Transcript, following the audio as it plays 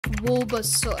Wilbur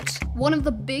Soot, one of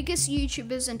the biggest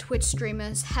YouTubers and Twitch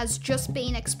streamers, has just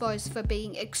been exposed for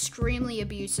being extremely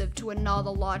abusive to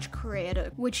another large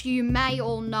creator, which you may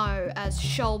all know as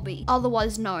Shelby,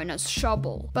 otherwise known as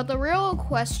Shubble. But the real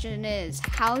question is,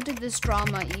 how did this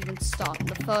drama even start in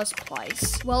the first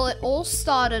place? Well, it all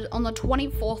started on the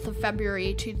 24th of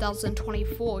February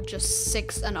 2024, just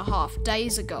 6.5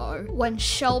 days ago, when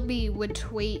Shelby would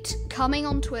tweet, coming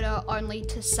on Twitter only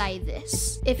to say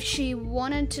this. If she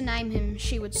wanted to name him,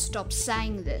 she would stop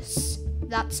saying this.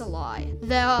 That's a lie.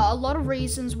 There are a lot of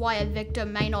reasons why a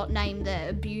victim may not name their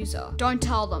abuser. Don't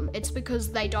tell them, it's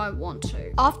because they don't want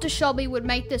to. After Shelby would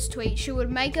make this tweet, she would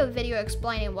make a video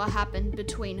explaining what happened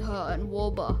between her and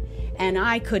Wilbur. And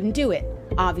I couldn't do it,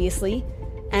 obviously.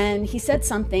 And he said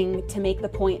something to make the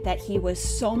point that he was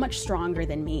so much stronger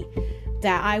than me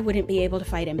that I wouldn't be able to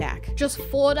fight him back. Just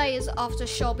 4 days after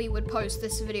Shelby would post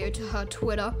this video to her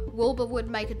Twitter, Wilbur would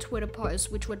make a Twitter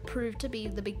post which would prove to be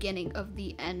the beginning of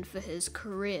the end for his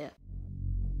career.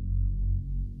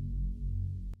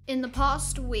 In the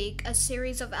past week, a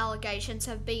series of allegations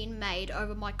have been made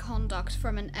over my conduct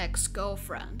from an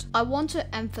ex-girlfriend. I want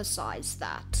to emphasize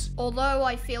that, although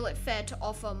I feel it fair to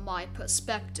offer my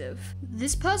perspective,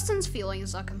 this person's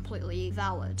feelings are completely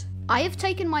valid. I have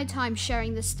taken my time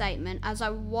sharing this statement as I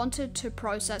wanted to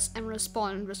process and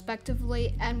respond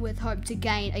respectively and with hope to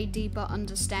gain a deeper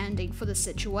understanding for the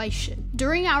situation.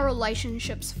 During our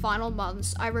relationship's final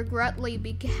months, I regretfully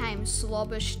became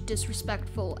slobbish,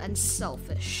 disrespectful, and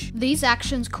selfish. These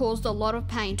actions caused a lot of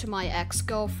pain to my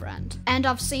ex-girlfriend, and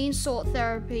I've sought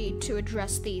therapy to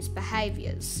address these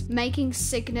behaviors, making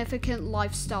significant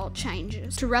lifestyle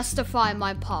changes to rectify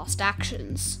my past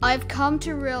actions. I've come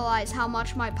to realize how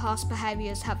much my past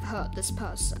behaviors have hurt this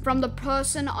person. From the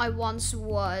person I once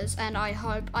was, and I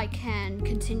hope I can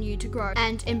continue to grow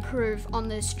and improve on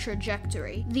this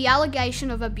trajectory. The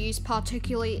allegation of abuse,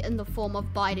 particularly in the form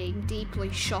of biting,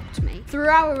 deeply shocked me. Through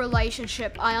our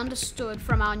relationship, I understood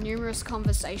from our numerous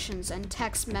conversations and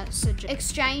text message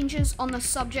exchanges on the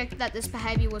subject that this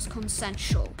behavior was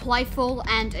consensual, playful,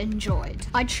 and enjoyed.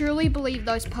 I truly believe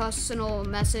those personal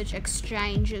message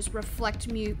exchanges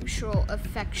reflect mutual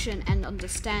affection and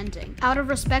understanding. Out of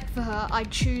respect for her, I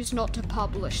choose not to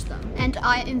publish them, and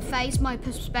I emphasize my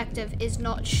perspective is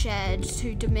not shared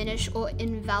to diminish or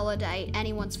invalidate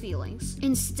anyone's feelings.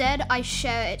 Instead, I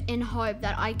share it in hope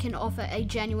that I can offer a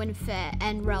genuine, fair,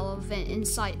 and relevant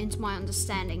insight into my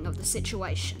understanding of the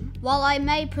situation. While I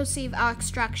may perceive our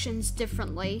extractions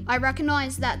differently, I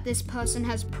recognize that this person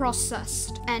has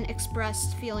processed and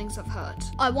expressed feelings of hurt.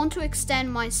 I want to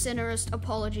extend my sincerest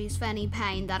apologies for any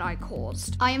pain that I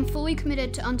caused. I am fully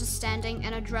committed to understanding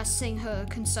and addressing her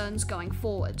concerns going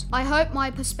forward. I hope my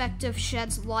perspective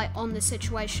sheds light on the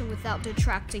situation without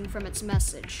detracting from its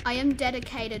message. I am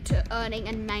dedicated to earning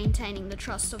and maintaining the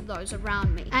trust of those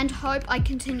around me, and hope I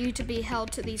continue to be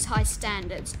held to these high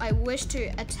standards I wish to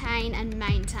attain and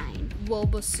maintain.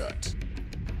 Wilbur Soot.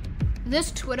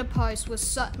 This Twitter post was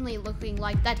certainly looking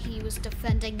like that he was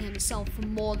defending himself for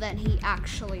more than he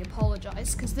actually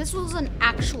apologized, because this was an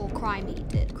actual crime he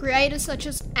did. Creators such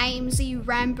as Amesy,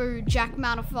 Rambo, Jack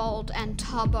Manifold, and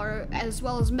Tubbo, as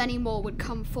well as many more, would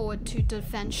come forward to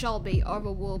defend Shelby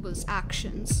over Wilbur's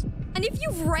actions. And if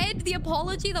you've read the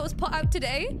apology that was put out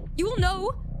today, you will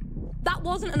know that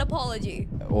wasn't an apology.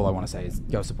 All I want to say is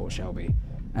go support Shelby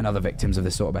and other victims of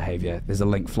this sort of behavior. There's a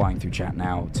link flying through chat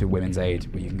now to Women's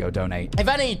Aid where you can go donate. If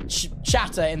any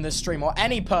chatter in this stream or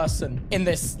any person in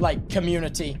this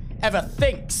community ever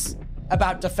thinks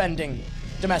about defending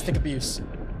domestic abuse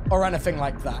or anything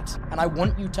like that, and I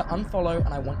want you to unfollow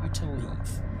and I want you to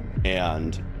leave.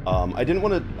 And I didn't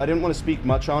want to speak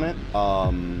much on it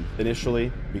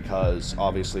initially, because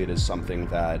obviously it is something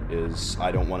that is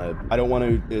I don't want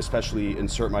to especially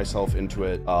insert myself into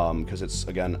it, because it's,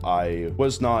 again, I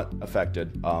was not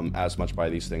affected as much by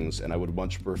these things, and I would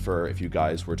much prefer if you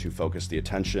guys were to focus the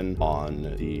attention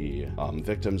on the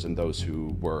victims and those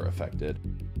who were affected.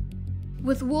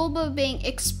 With Wilbur being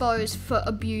exposed for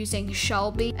abusing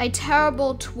Shelby, a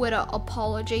terrible Twitter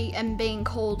apology, and being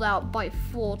called out by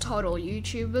 4 total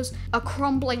YouTubers, a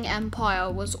crumbling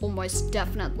empire was almost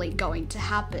definitely going to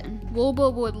happen.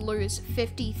 Wilbur would lose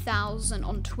 50,000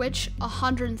 on Twitch,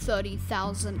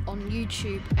 130,000 on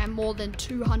YouTube, and more than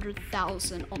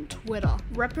 200,000 on Twitter,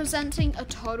 representing a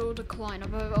total decline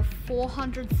of over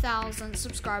 400,000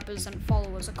 subscribers and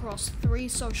followers across 3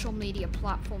 social media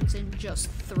platforms in just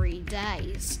 3 days.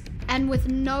 And with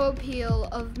no appeal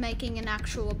of making an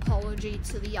actual apology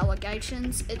to the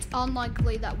allegations, it's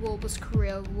unlikely that Wilbur's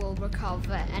career will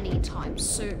recover anytime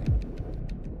soon.